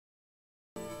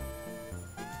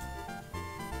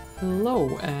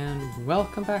Hello and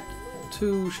welcome back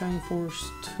to Shining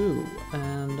Force 2,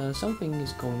 and something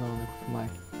is going on with my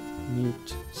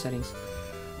mute settings.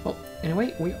 Well,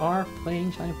 anyway, we are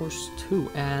playing Shining Force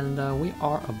 2 and we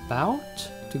are about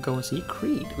to go and see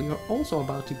Creed. We are also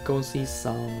about to go and see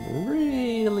some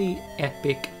really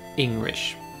epic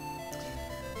English.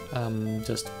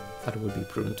 Just thought it would be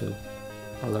prudent to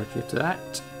alert you to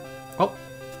that. Well,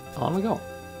 on we go.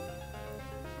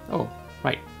 Oh,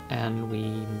 right. And we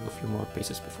move a few more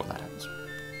paces before that happens.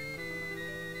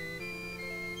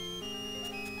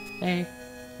 Hey,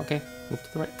 okay, move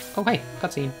to the right. Oh, hey,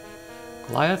 cutscene.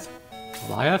 Goliath,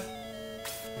 Goliath,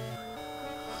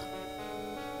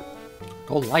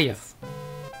 Goliath.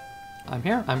 I'm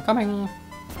here, I'm coming.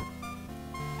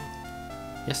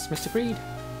 Yes, Mr. Creed.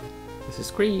 This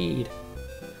is Creed.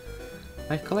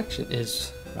 My collection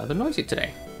is rather noisy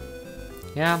today.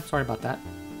 Yeah, I'm sorry about that.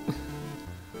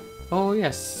 Oh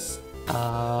yes.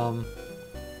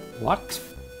 What?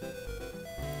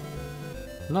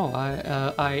 No,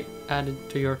 I added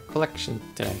to your collection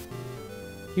today.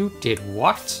 You did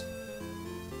what?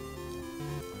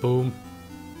 Boom.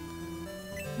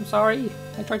 I'm sorry.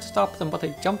 I tried to stop them, but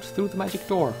they jumped through the magic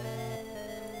door.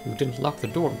 You didn't lock the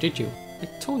door, did you? I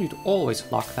told you to always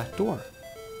lock that door.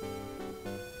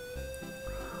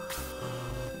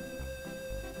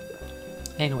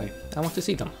 Anyway, I want to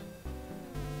see them.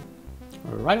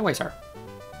 Right away, sir.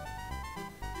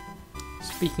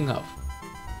 Speaking of.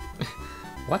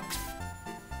 What?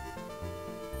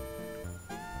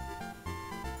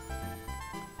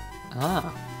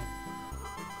 Ah.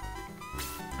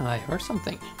 I heard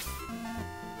something.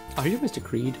 Are you Mr.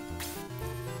 Creed?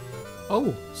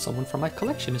 Oh, someone from my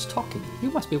collection is talking. You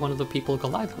must be one of the people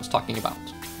Goliath was talking about.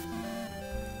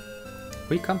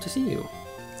 We come to see you.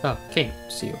 Oh, came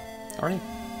to see you. Alright.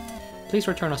 Please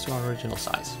return us to our original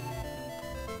size.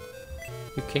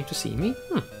 You came to see me?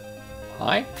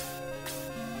 Why?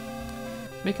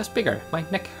 Make us bigger. My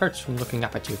neck hurts from looking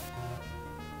up at you.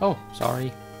 Oh,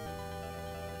 sorry.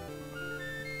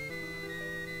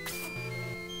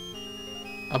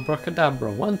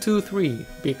 Abracadabra, 1, 2, 3.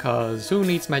 Because who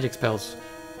needs magic spells?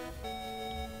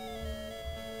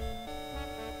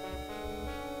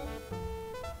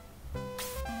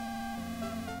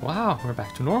 Wow, we're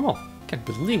back to normal. Can't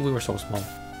believe we were so small.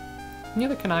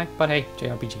 Neither can I, but hey,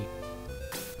 JRPG.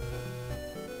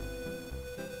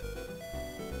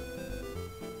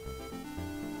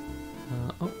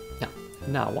 Oh, yeah.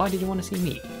 Now, why did you want to see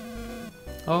me?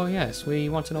 Oh yes, we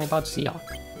want to know about Xion.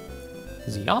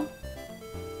 Xion?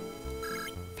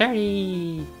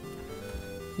 Fairy!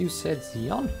 You said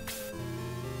Xion?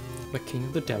 The king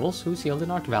of the devils who sealed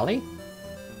in Ark Valley?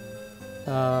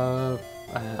 I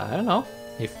don't know.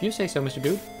 If you say so, Mr.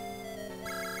 Dude.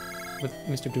 With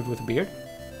Mr. Dude with a beard.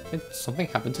 Did something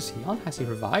happen to Xion? Has he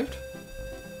revived?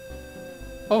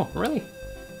 Oh, really?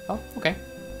 Oh, okay.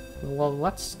 Well,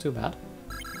 that's too bad.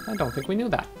 I don't think we knew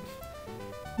that.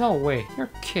 No way,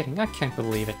 you're kidding, I can't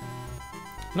believe it.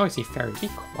 Noisy fairy, be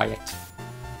quiet.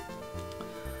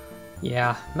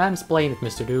 Yeah, mansplain it,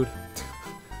 Mr. Dude.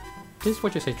 Is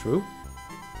what you say true?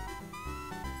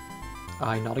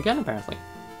 Not again, apparently.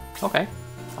 Okay,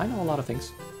 I know a lot of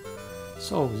things.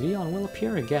 So, Xion will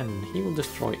appear again. He will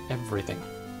destroy everything.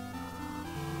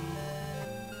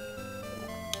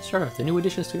 Sure, the new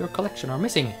additions to your collection are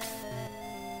missing.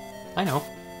 I know.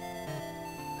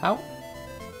 How?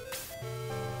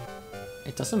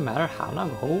 It doesn't matter how, now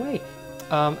go away.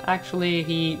 Actually,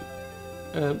 he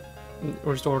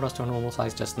restored us to a normal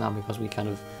size just now because we kind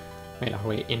of made our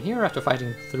way in here after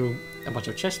fighting through a bunch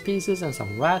of chest pieces and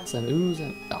some rats and ooze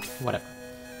and... oh, whatever.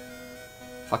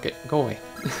 Fuck it, go away.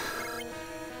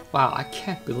 Wow, I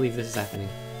can't believe this is happening.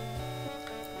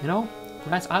 You know,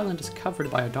 Grant's Island is covered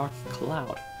by a dark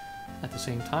cloud. At the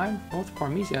same time, North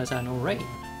Parmesia has had no rain.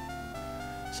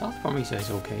 South Parmesia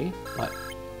is okay, but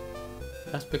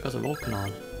that's because of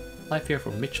Volcanon. Life here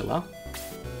for Mitchella.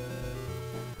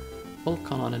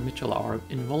 Volcanon and Mitchella are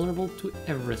invulnerable to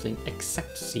everything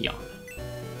except Xion.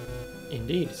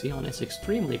 Indeed, Xion is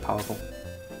extremely powerful.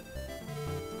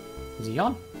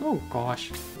 Xion? Oh gosh.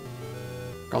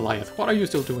 Goliath, what are you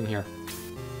still doing here?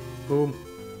 Boom.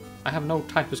 I have no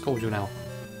time to scold you now.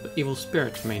 The evil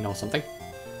spirit may know something.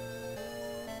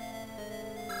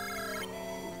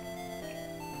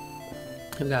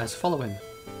 You guys, follow him.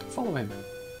 Follow him.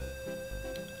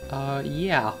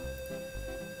 Yeah.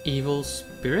 Evil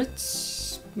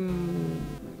spirits?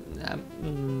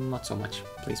 Not so much,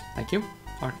 please. Thank you.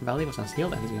 Ark Valley was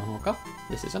unsealed and Xion woke up.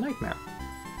 This is a nightmare.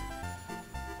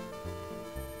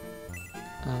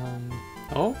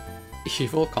 Oh?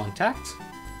 Evil contact?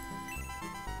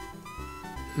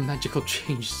 Magical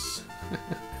changes.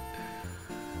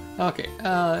 Okay,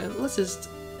 let's just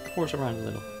horse around a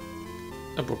little.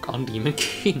 A book on Demon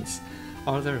Kings.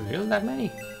 Are there really that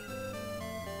many?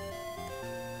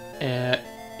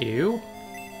 Ew.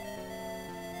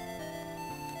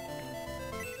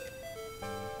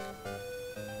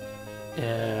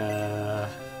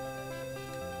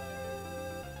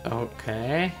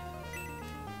 Okay.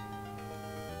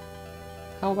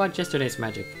 How about yesterday's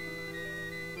magic?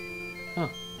 Huh.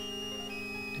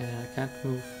 I can't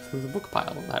move through the book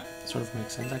pile. That sort of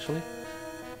makes sense, actually.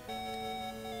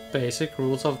 Basic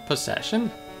rules of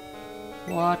possession?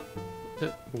 What?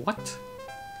 What?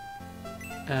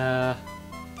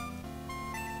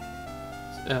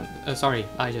 Sorry,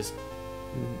 I just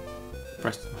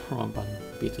pressed the wrong button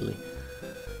repeatedly.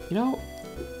 You know,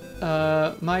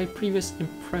 my previous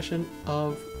impression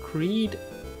of Creed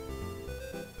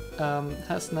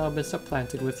has now been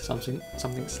supplanted with something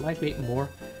slightly more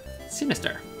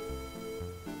sinister.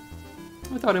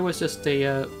 I thought it was just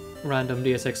a random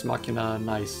Deus Ex Machina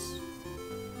nice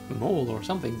mole or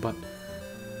something, but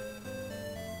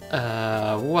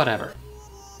whatever.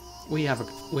 We have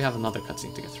another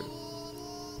cutscene to get through.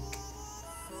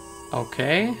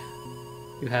 Okay,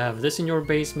 you have this in your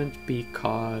basement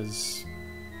because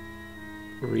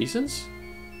reasons.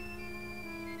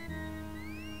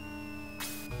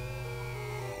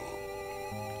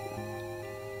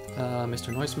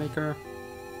 Mr. Noisemaker.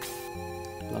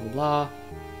 Blah blah blah.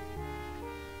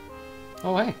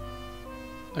 Oh hey!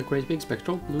 A great big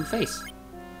spectral blue face.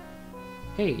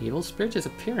 Hey, evil spirit is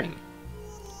appearing.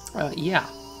 Yeah,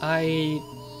 I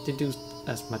deduced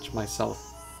as much myself.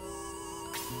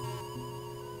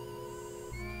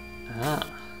 Ah.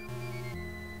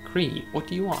 Creed, what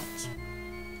do you want?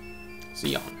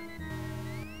 Xeon.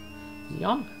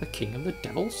 Xeon, the king of the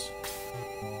devils?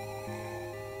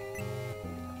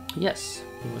 Yes,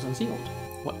 he was unsealed.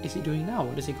 What is he doing now?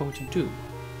 What is he going to do?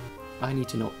 I need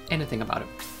to know anything about him.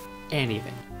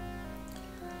 Anything.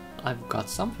 I've got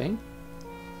something.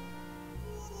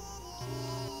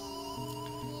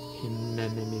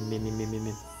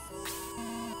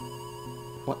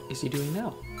 What is he doing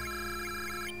now?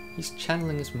 He's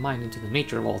channeling his mind into the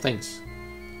nature of all things.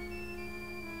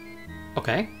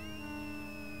 Okay.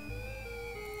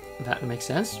 That makes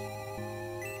sense.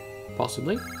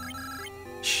 Possibly.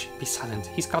 Shh, be silent.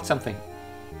 He's got something.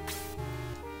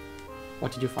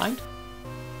 What did you find?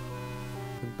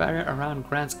 The barrier around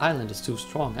Grant's Island is too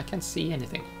strong. I can't see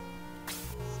anything.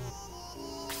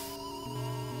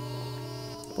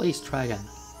 Please try again.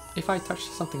 If I touch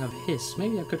something of his,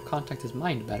 maybe I could contact his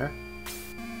mind better.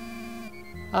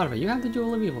 Alright, you have the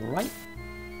Jewel of Evil, right?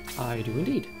 I do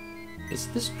indeed. Is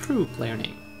this true, player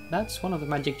name? That's one of the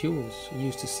magic jewels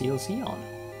used to seal Xeon.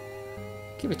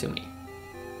 Give it to me.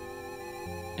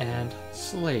 And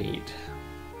Slade.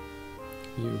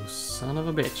 You son of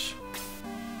a bitch.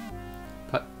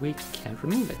 But we can't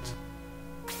remove it.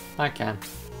 I can.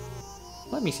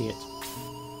 Let me see it.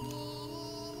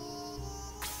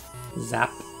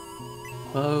 Zap.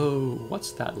 Oh,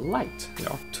 what's that light? There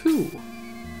are two.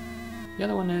 The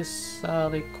other one is,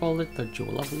 they call it the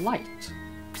Jewel of Light.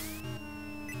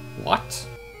 What?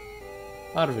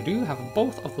 However, do you have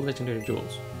both of the legendary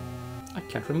jewels? I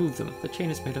can't remove them. The chain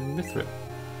is made of mithril.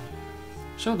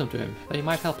 Show them to him. They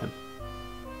might help him.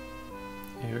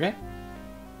 Okay.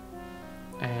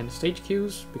 And stage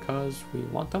cues, because we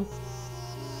want them.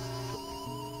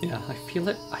 Yeah, I feel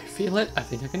it. I feel it. I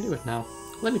think I can do it now.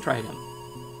 Let me try again.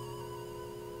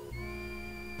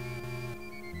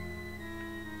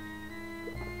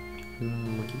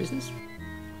 Monkey business.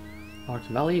 Ark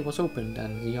Valley was opened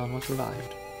and Xeon was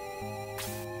revived.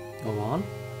 Go on.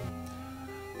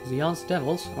 Xeon's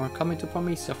devils are coming to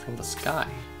Parmesia from the sky.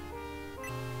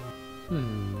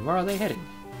 Where are they heading?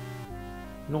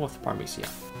 North Parmesia.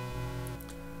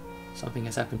 Something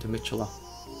has happened to Mitchella.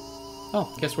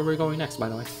 Oh, guess where we're going next, by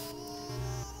the way.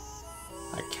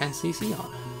 I can't see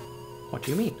Xeon. What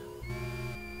do you mean?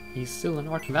 He's still in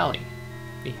Ark Valley.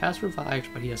 He has revived,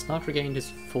 but he has not regained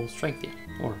his full strength yet,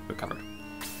 or recovered.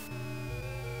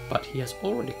 But he has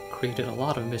already created a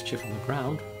lot of mischief on the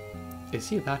ground. Is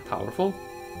he that powerful?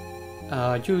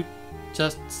 You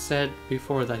just said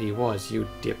before that he was, you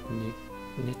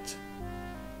dipnit.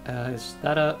 Is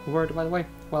that a word, by the way?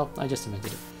 Well, I just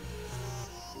invented it.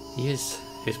 He is...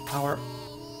 his power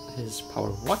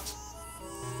what?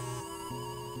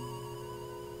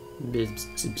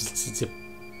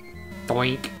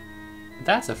 Doink.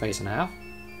 That's a face and a half.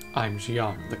 I'm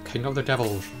Xeon, the king of the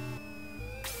devils.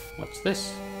 What's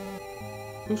this?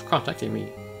 Who's contacting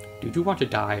me? Did you want to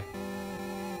die?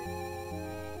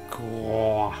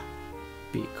 Caw.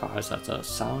 Because that's a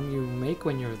sound you make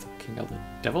when you're the king of the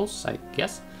devils, I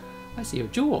guess. I see a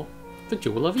jewel. The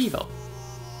Jewel of Evil.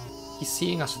 He's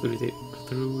seeing us through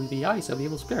the eyes of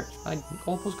evil spirit. I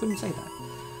almost couldn't say that.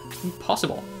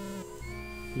 Impossible.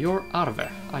 You're Arve.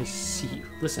 I see you.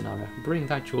 Listen, Arve. Bring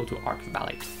that jewel to Ark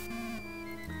Valley.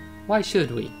 Why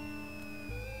should we?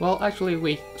 Well, actually,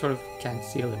 we sort of can't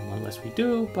steal him unless we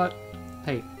do, but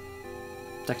hey,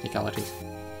 technicalities.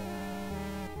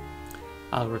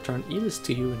 I'll return Elis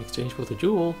to you in exchange for the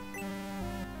jewel.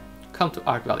 Come to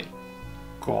Ark Valley.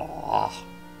 Gah.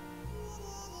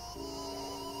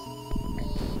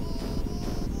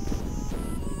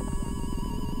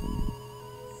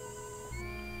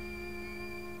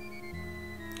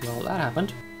 Well, that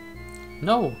happened.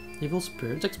 No! Evil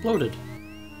spirits exploded.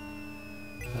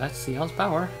 That's Sion's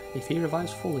power. If he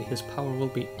revives fully, his power will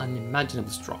be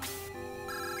unimaginably strong.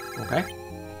 Okay.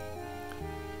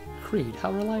 Creed,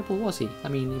 how reliable was he? I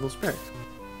mean, evil spirit.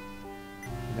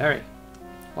 Very.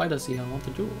 Why does Sion want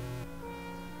the jewel?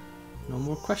 No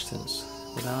more questions.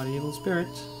 Without evil spirit.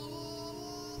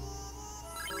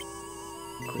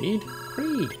 Creed?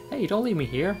 Creed! Hey, don't leave me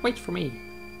here. Wait for me.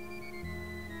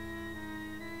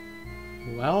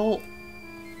 Well,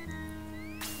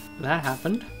 that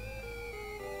happened.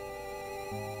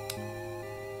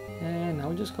 And now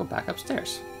we just go back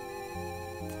upstairs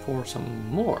for some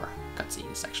more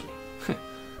cutscenes, actually.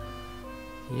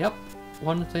 Yep,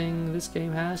 one thing this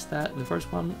game has that the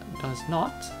first one does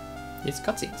not is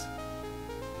cutscenes.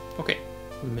 Okay,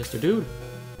 Mr. Dude,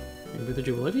 maybe the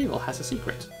Jewel of Evil has a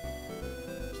secret.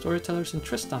 Storytellers in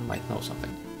Tristan might know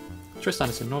something. Tristan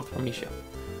is in North Pharmacia.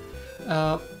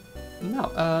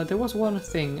 Now, there was one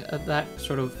thing that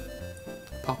sort of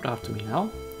popped out to me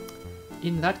now.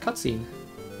 In that cutscene,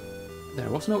 there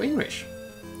was no English.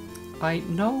 I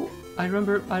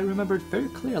remembered very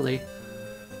clearly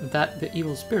that the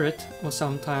evil spirit was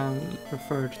sometimes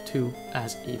referred to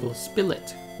as evil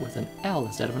spillet with an L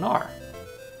instead of an R.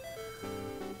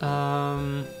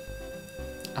 I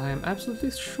am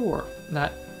absolutely sure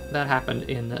that that happened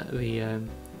in the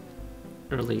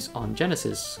release on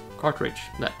Genesis cartridge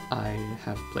that I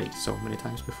have played so many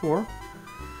times before,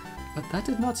 but that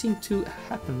did not seem to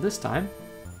happen this time.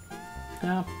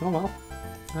 Yeah, oh well.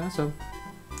 So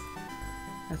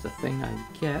that's a thing, I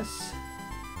guess.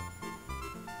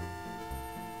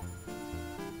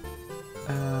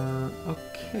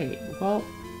 Okay, well,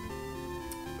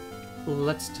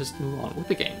 let's just move on with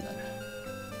the game then.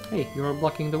 Hey, you're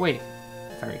blocking the way,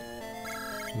 Fairy.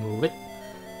 Move it.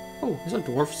 Oh, is a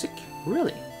dwarf sick?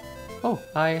 Really? Oh,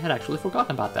 I had actually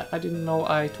forgotten about that. I didn't know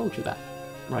I told you that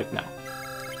right now.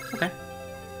 Okay.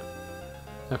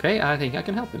 Okay, I think I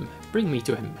can help him. Bring me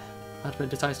to him. Adler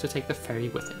decides to take the ferry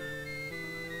with him.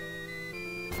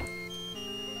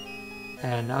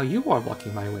 And now you are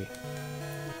blocking my way.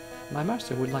 My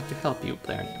master would like to help you,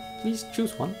 player name. Please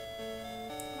choose one.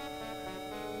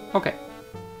 Okay.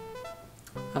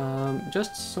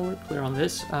 Just so we're clear on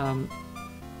this,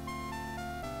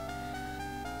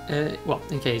 well,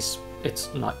 in case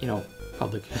it's not, you know,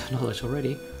 public knowledge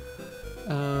already,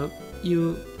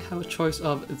 you have a choice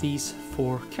of these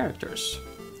 4 characters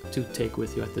to take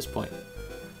with you at this point.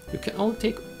 You can only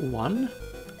take one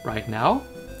right now.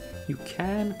 You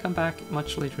can come back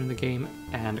much later in the game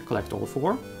and collect all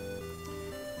 4.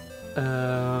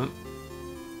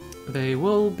 They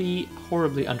will be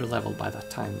horribly underleveled by that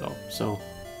time though, so...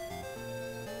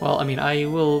 Well, I mean, I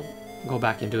will go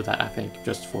back and do that, I think,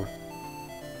 just for,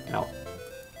 you know,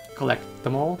 collect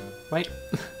them all, right?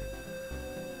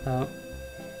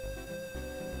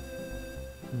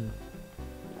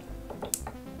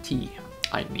 Tea,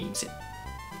 I means it.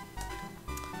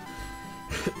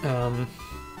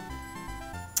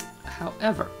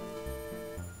 However,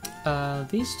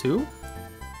 these 2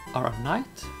 are a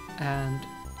knight and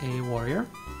a warrior,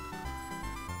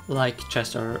 like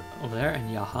Chester over there and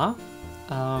Yaha.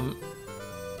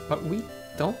 But we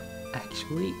don't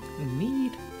actually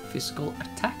need physical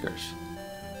attackers.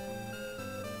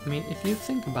 I mean, if you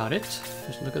think about it,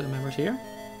 just look at the members here.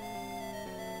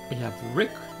 We have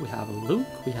Rick, we have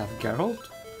Luke, we have Geralt,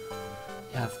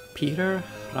 we have Peter,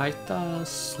 Raita,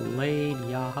 Slade,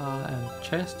 Yaha, and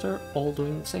Chester all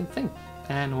doing the same thing.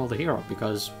 And well, the hero,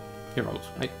 because heroes,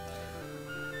 right?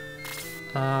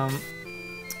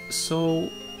 So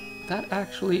that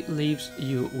actually leaves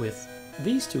you with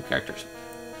these 2 characters.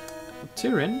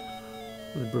 Tyrion,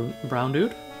 the brown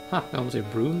dude. I almost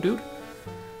said broom dude.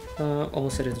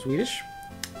 Almost said it in Swedish.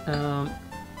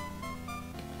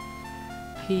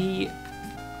 He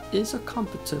is a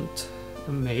competent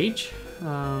mage,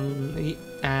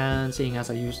 and seeing as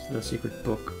I used the secret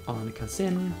book on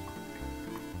Kazin,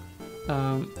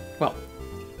 well,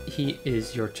 he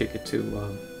is your ticket to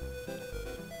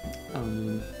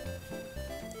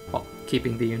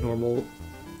keeping the normal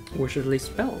wizardly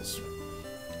spells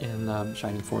in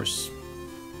Shining Force.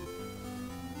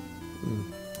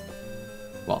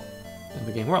 Well, in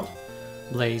the game world.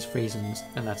 Blaze, Freeze,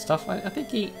 and that stuff. I think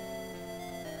he...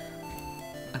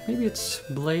 maybe it's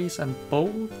Blaze and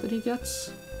Bold that he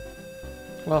gets?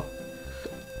 Well,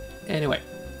 anyway.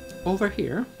 Over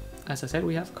here, as I said,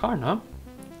 we have Karna.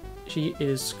 She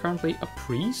is currently a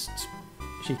priest.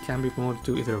 She can be promoted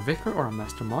to either a vicar or a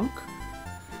master monk.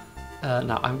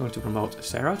 Now, I'm going to promote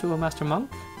Sarah to a master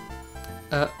monk.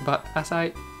 But as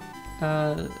I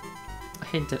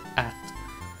hinted at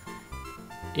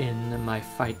in my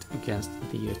fight against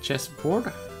the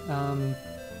chessboard,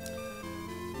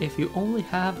 if you only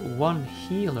have one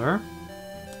healer,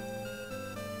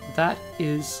 that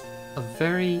is a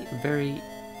very, very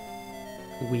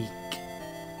weak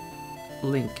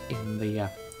link in the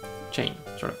chain,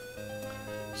 sort of.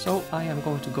 So I am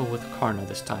going to go with Karna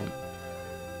this time.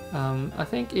 I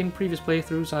think in previous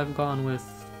playthroughs I've gone with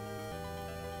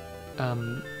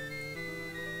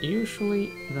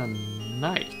usually the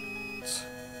knight.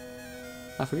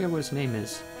 I forget what his name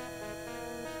is.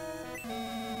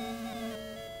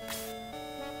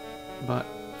 But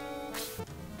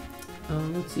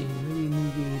let's see, maybe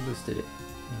movie listed it.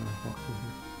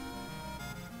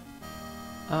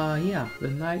 Yeah, the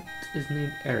knight is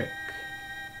named Eric,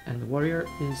 and the warrior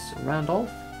is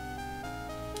Randolph,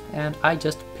 and I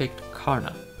just picked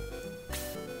Karna.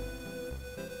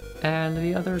 And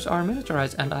the others are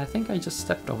miniaturized, and I think I just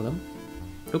stepped over them.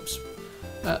 Oops.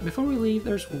 Before we leave,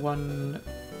 there's one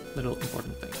little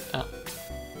important thing.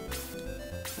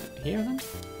 Here then?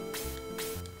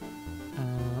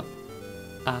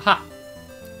 Aha!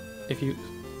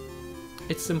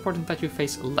 It's important that you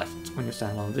face left when you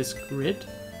stand on this grid.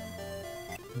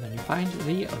 And then you find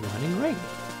the running ring.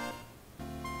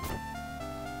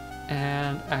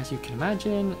 And as you can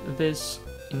imagine, this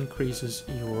increases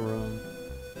your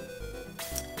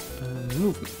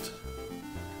movement.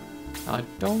 I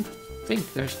don't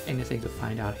think there's anything to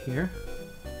find out here.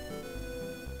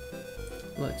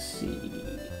 Let's see.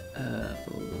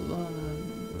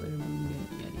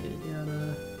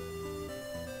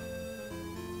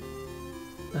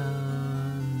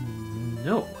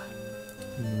 No.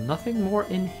 Nothing more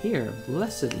in here.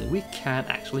 Blessedly, we can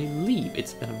actually leave.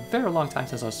 It's been a very long time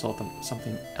since I saw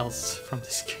something else from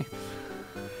this game.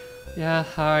 Yeah,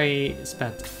 I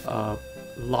spent a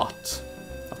lot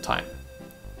of time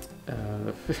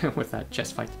with that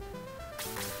chess fight.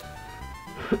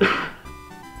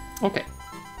 Okay.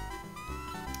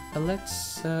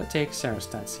 Let's take Sarah's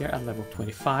stats here at level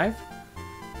 25.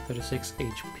 36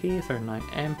 HP, 39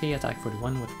 MP, attack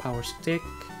 41 with power stick,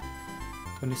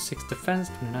 26 defense,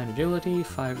 29 agility,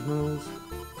 5 move.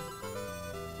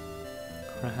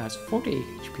 Karna has 48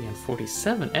 HP and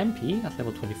 47 MP at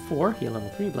level 24, heal level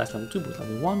 3, blast level 2, boost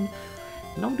level 1.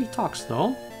 No detox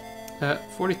though.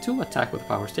 42 attack with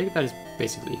power stick, that is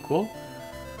basically equal.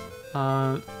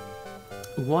 1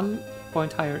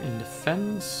 point higher in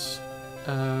defense,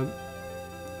 2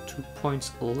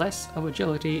 points less of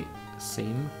agility,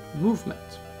 same movement.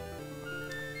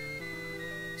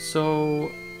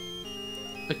 So,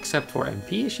 except for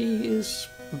MP, she is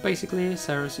basically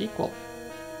Sarah's equal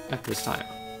at this time.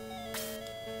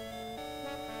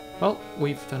 Well,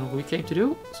 we've done what we came to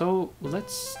do, so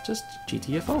let's just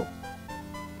GTFO.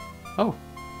 Oh,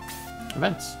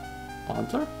 events.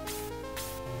 Adler?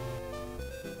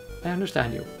 I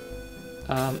understand you.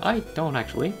 I don't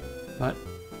actually, but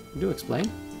do explain.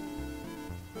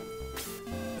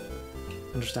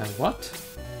 Understand what?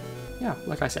 Yeah,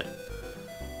 like I said.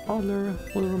 Adler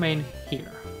will remain here.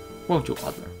 Won't you,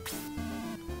 Adler?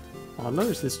 Adler,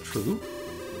 is this true?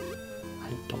 I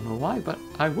don't know why, but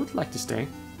I would like to stay.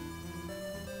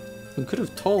 You could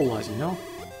have told us, you know?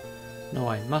 No,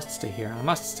 I must stay here. I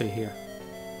must stay here.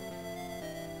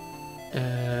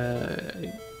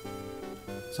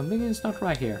 Something is not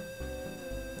right here.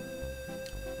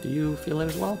 Do you feel it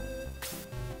as well?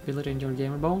 Feel it in your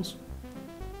gamer bones?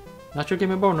 Not your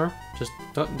gamer boner. Just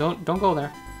don't go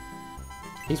there.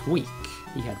 He's weak.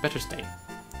 He had better stay.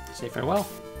 Say farewell.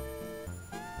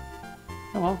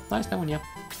 Oh well, nice knowing you.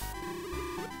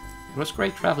 It was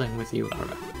great traveling with you,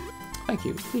 Lara. Thank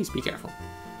you. Please be careful.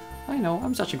 I know,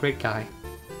 I'm such a great guy.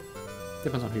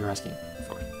 Depends on who you're asking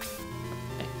for.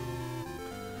 Hey.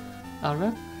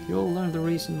 Alra, you'll learn the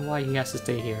reason why he has to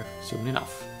stay here soon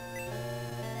enough.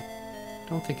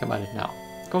 Don't think about it now.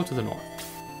 Go to the north.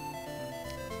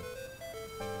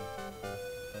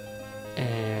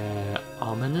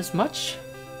 Ominous much?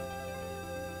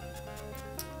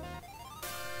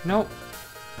 No.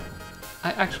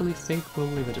 I actually think we'll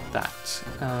leave it at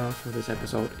that for this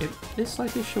episode. It is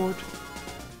slightly short,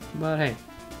 but hey,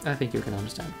 I think you can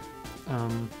understand.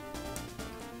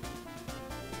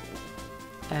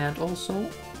 And also,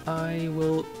 I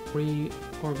will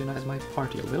reorganize my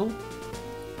party a little.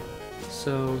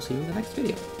 So, see you in the next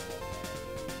video.